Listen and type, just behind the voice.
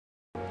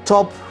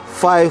Top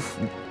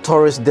 5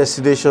 tourist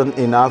destinations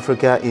in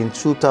Africa in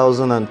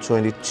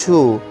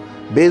 2022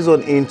 based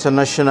on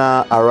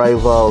international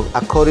arrivals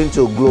according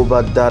to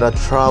Global Data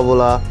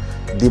Traveler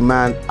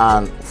Demand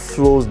and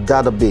Flows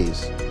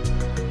database.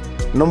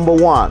 Number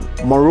 1,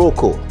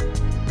 Morocco,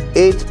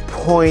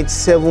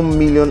 8.7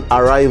 million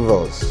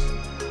arrivals.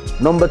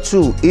 Number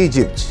 2,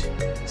 Egypt,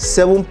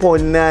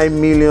 7.9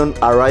 million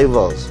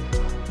arrivals.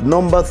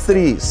 Number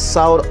 3,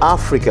 South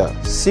Africa,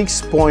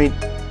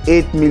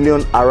 6.8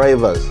 million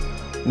arrivals.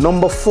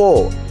 Number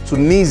 4,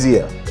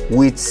 Tunisia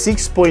with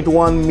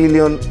 6.1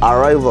 million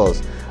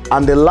arrivals.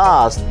 And the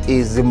last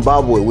is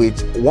Zimbabwe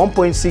with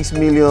 1.6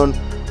 million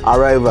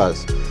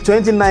arrivals.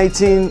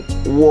 2019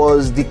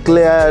 was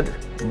declared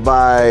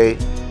by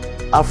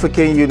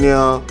African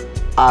Union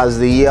as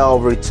the year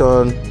of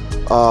return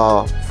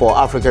for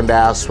African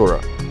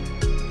diaspora.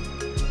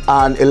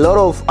 And a lot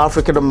of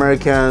African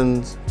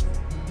Americans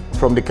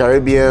from the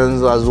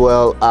Caribbean as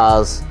well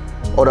as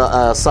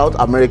other South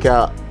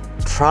America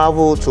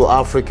travel to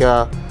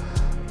Africa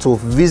to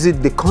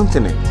visit the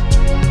continent.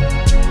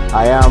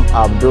 I am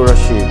Abdul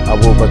Rashid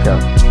Abubakar.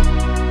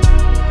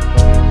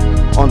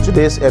 On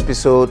today's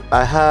episode,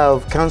 I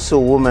have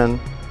Councilwoman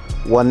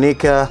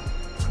Waniker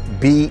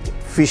B.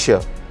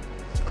 Fisher.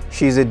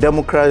 She's a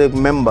Democratic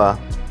member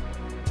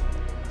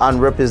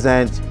and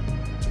represents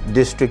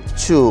District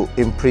 2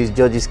 in Prince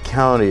George's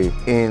County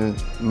in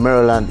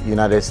Maryland,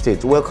 United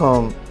States.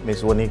 Welcome,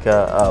 Ms.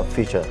 Waniker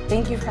Fisher.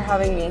 Thank you for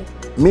having me.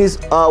 Ms.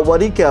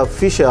 Waniker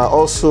Fisher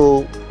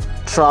also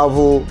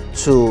traveled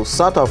to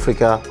South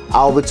Africa.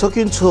 I'll be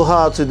talking to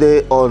her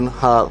today on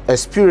her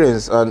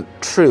experience and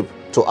trip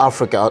to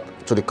Africa,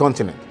 to the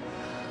continent.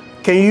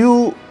 Can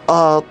you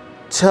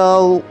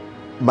tell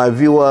my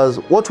viewers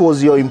what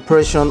was your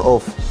impression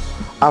of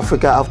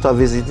Africa after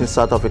visiting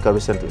South Africa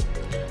recently?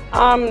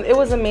 It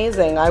was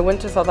amazing. I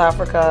went to South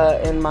Africa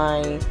in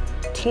my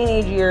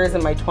teenage years,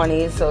 in my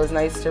 20s, so it was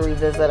nice to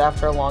revisit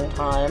after a long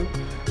time.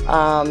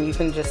 You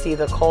can just see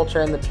the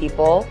culture and the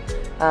people,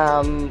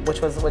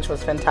 which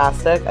was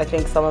fantastic. I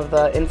think some of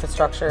the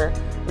infrastructure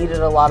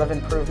needed a lot of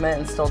improvement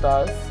and still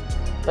does,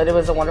 but it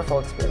was a wonderful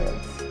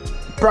experience.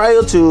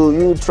 Prior to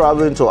you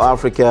traveling to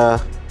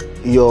Africa,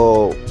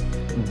 your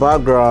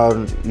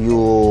background,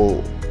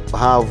 you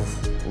have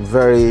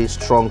very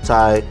strong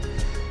tie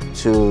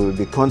to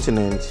the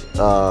continent,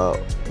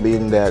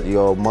 being that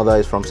your mother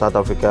is from South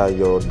Africa,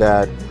 your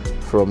dad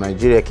from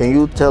Nigeria. Can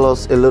you tell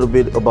us a little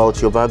bit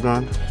about your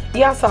background?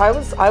 Yeah, so I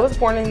was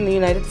born in the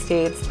United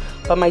States,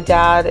 but my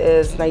dad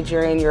is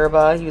Nigerian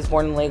Yoruba. He was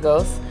born in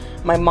Lagos.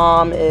 My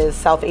mom is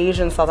South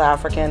Asian, South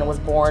African, and was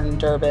born in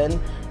Durban.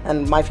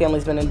 And my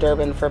family's been in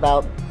Durban for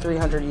about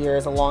 300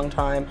 years, a long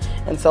time.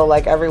 And so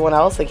like everyone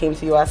else, they came to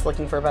the US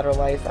looking for a better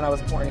life, and I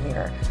was born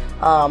here.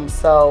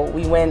 So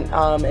we went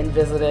and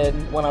visited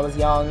when I was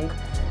young,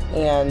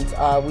 and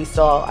I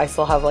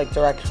still have like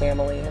direct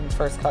family and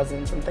first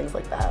cousins and things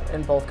like that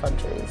in both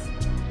countries.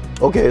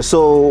 Okay,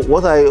 so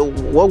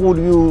what would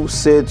you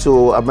say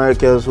to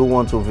Americans who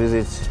want to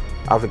visit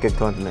African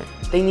continent?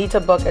 They need to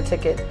book a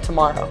ticket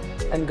tomorrow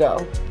and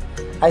go.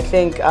 I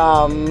think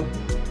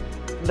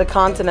the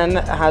continent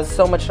has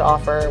so much to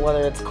offer,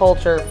 whether it's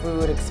culture,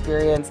 food,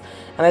 experience,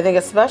 and I think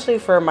especially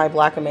for my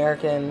Black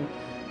American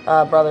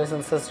brothers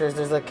and sisters,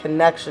 there's a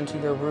connection to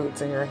your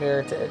roots and your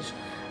heritage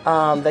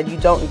that you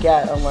don't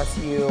get unless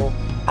you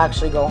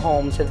actually go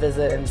home to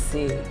visit and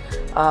see.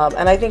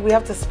 And I think we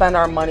have to spend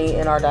our money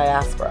in our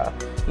diaspora.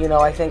 You know,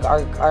 I think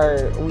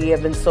we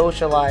have been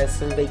socialized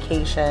to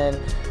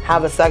vacation,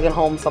 have a second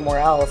home somewhere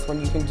else when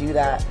you can do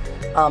that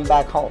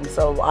back home.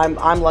 So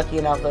I'm lucky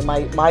enough that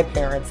my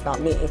parents,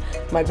 not me,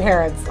 my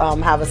parents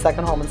have a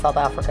second home in South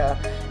Africa,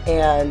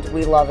 and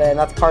we love it. And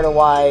that's part of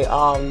why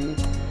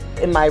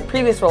in my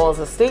previous role as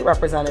a state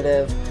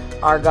representative,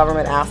 our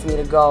government asked me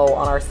to go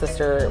on our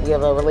sister, we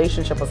have a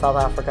relationship with South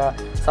Africa,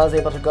 so I was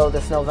able to go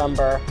this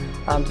November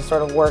to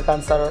sort of work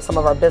on some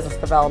of our business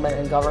development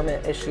and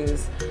government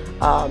issues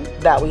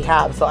that we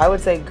have. So I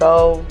would say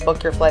go,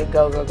 book your flight,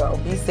 go.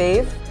 Be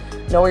safe,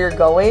 know where you're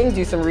going,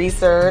 do some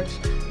research,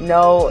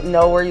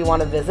 know where you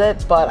want to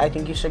visit, but I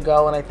think you should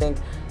go, and I think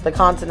the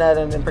continent,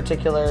 and in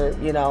particular,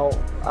 you know,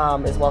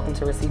 is welcome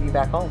to receive you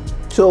back home.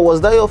 So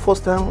was that your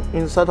first time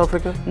in South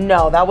Africa?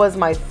 No, that was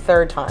my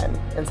third time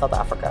in South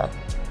Africa.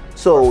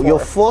 So your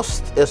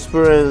first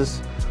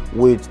experience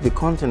with the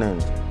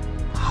continent,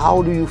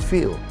 how do you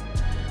feel?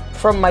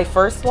 From my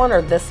first one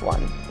or this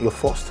one? Your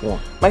first one.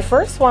 My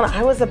first one,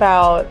 I was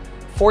about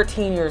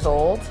 14 years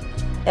old,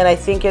 and I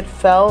think it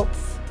felt,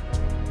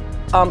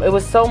 it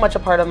was so much a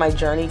part of my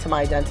journey to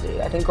my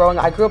identity. I think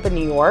I grew up in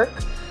New York,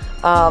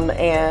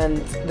 and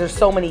there's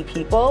so many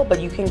people,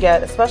 but you can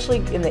get, especially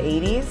in the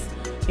 80s,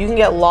 you can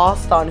get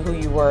lost on who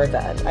you were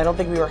then. I don't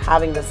think we were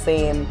having the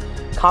same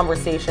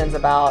conversations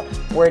about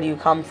where do you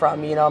come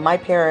from. You know, my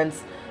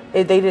parents,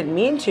 they didn't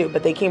mean to,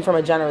 but they came from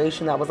a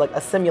generation that was like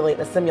assimilate.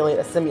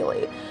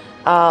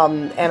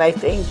 And I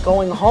think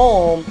going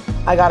home,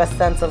 I got a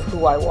sense of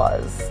who I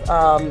was.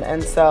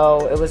 And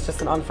so it was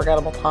just an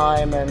unforgettable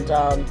time, and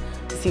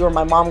to see where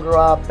my mom grew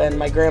up and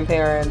my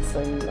grandparents,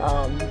 and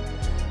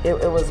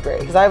it was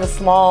great. Because I have a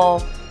small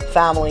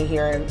family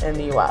here in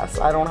the U.S.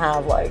 I don't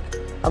have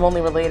I'm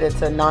only related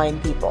to 9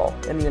 people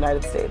in the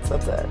United States.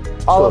 That's it.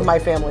 All of my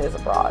family is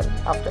abroad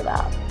after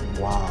that.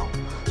 Wow.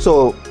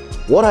 So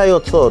what are your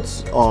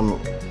thoughts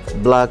on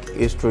Black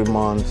History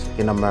Month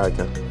in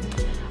America?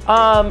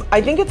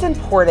 I think it's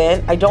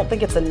important. I don't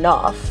think it's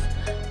enough,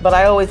 but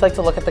I always like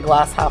to look at the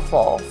glass half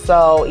full.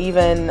 So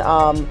even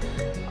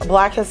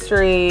Black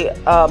History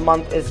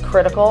Month is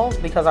critical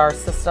because our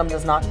system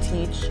does not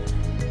teach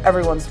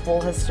everyone's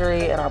full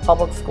history in our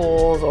public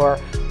schools, or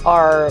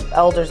our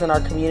elders in our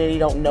community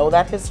don't know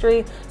that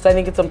history. So I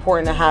think it's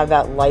important to have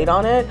that light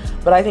on it,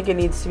 but I think it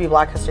needs to be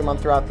Black History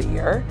Month throughout the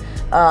year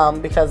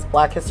because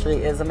Black history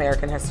is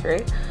American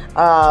history.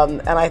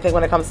 And I think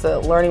when it comes to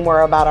learning more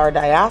about our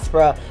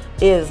diaspora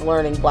is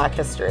learning Black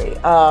history.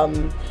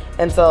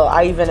 And so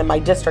I even in my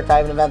district, I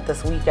have an event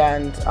this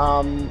weekend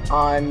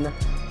on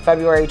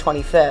February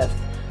 25th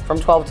from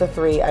 12 to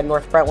 3 at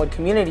North Brentwood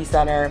Community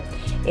Center.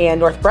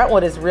 And North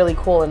Brentwood is really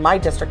cool in my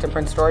district in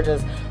Prince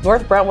George's.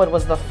 North Brentwood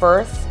was the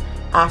first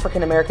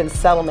African-American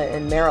settlement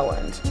in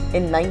Maryland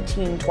in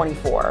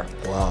 1924.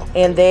 Wow.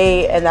 And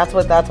that's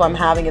why I'm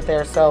having it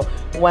there. So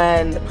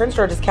when Prince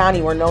George's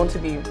County were known to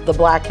be the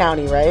Black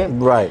county, right?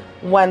 Right.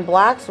 When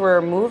Blacks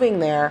were moving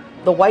there,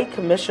 the white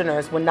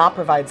commissioners would not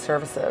provide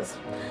services.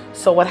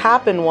 So what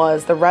happened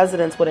was the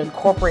residents would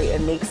incorporate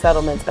and make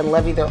settlements and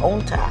levy their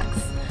own tax.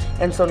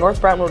 And so North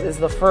Brentwood is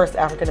the first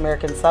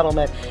African-American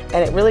settlement,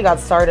 and it really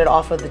got started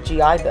off of the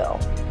GI Bill.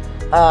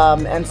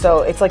 And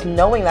so it's like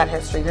knowing that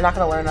history. You're not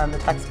going to learn it on the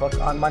textbook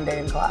on Monday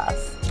in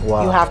class.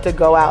 Wow. You have to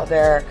go out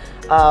there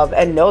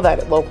and know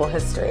that local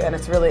history, and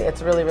it's really,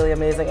 really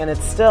amazing. And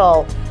it's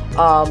still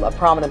a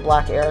prominent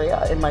Black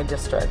area in my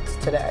district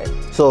today.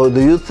 So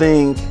do you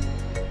think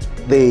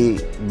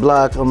the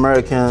Black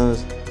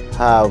Americans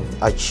have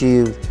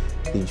achieved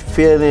the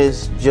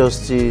fairness,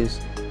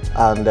 justice,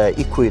 and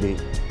equity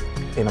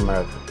in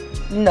America?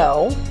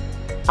 No,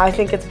 I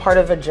think it's part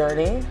of a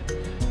journey.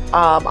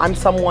 I'm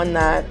someone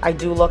that I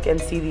do look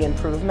and see the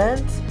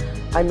improvement.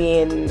 I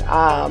mean,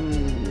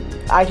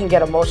 I can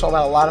get emotional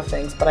about a lot of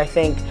things, but I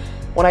think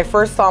when I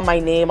first saw my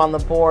name on the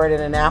board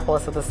in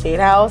Annapolis at the State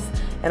House,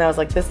 and I was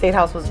like, this State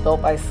House was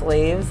built by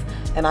slaves,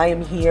 and I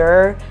am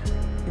here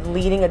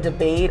leading a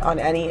debate on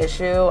any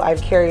issue.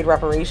 I've carried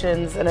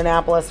reparations in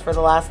Annapolis for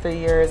the last 3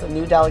 years. A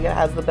new delegate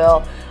has the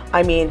bill.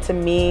 I mean, to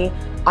me,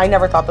 I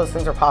never thought those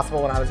things were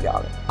possible when I was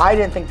young. I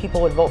didn't think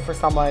people would vote for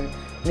someone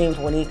named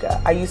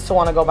Waniker. I used to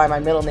want to go by my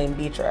middle name,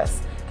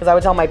 Beatrice, because I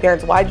would tell my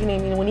parents, why'd you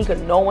name me Waniker?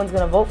 No one's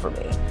going to vote for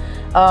me.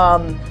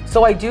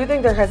 So I do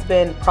think there has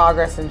been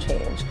progress and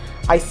change.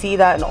 I see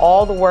that in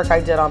all the work I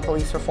did on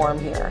police reform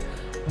here.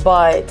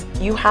 But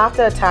you have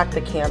to attack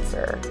the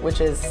cancer,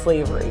 which is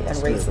slavery and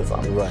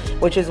racism, right.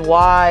 Which is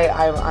why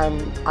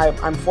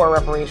I'm for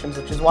reparations,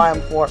 which is why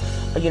I'm for,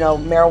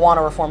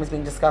 marijuana reform is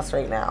being discussed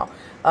right now.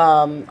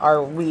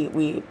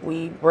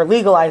 We're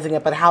legalizing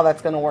it, but how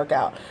that's going to work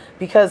out.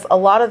 Because a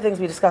lot of things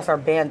we discuss are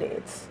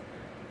Band-Aids.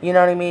 You know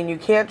what I mean? You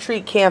can't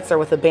treat cancer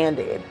with a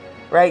Band-Aid,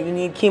 right? You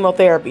need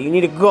chemotherapy. You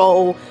need to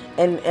go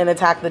and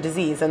attack the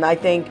disease. And I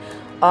think,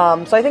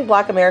 so I think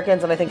Black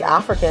Americans and I think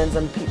Africans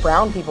and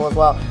brown people as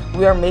well,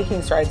 we are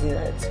making strides in the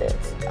United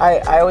States.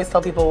 I always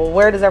tell people, well,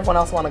 where does everyone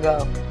else want to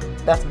go?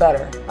 That's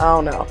better. I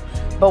don't know.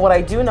 But what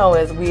I do know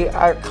is we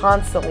are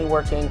constantly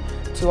working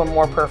to a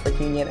more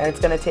perfect union, and it's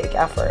going to take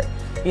effort.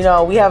 You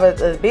know, we have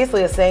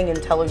basically a saying in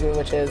Telugu,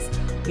 which is,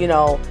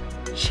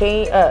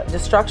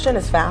 destruction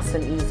is fast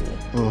and easy.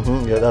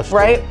 Mm-hmm. Yeah, that's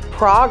right. True.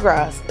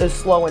 Progress is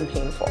slow and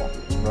painful,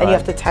 and you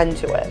have to tend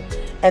to it.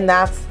 And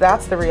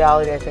that's the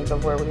reality, I think,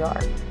 of where we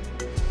are.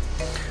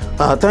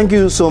 Thank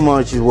you so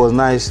much. It was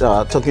nice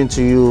talking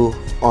to you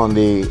on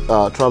the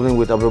Traveling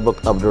with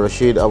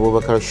Abdulrasheed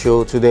Abubakar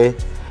show today.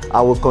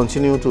 I will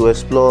continue to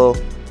explore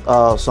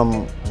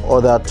some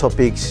other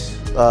topics,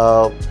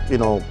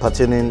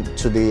 pertaining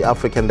to the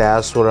African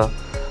diaspora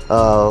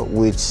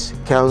with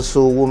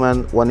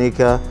Councilwoman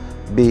Waniker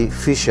B.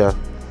 Fisher.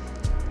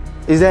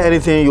 Is there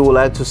anything you would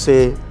like to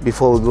say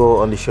before we go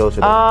on the show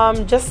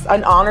today? Just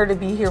an honor to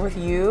be here with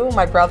you,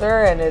 my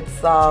brother, and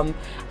it's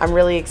I'm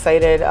really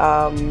excited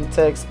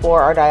to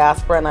explore our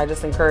diaspora, and I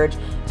just encourage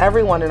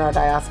everyone in our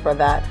diaspora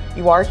that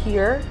you are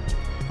here,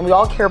 and we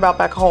all care about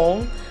back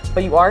home,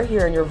 but you are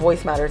here and your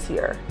voice matters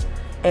here,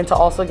 and to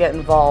also get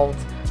involved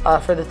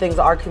for the things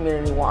our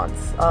community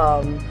wants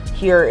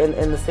here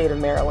in the state of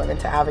Maryland, and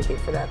to advocate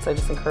for that. So I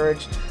just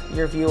encourage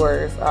your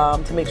viewers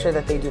to make sure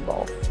that they do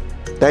both.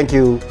 Thank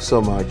you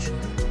so much.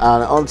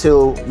 And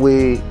until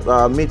we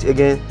meet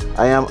again,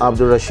 I am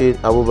Abdulrasheed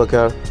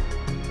Abubakar.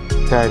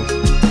 Thanks.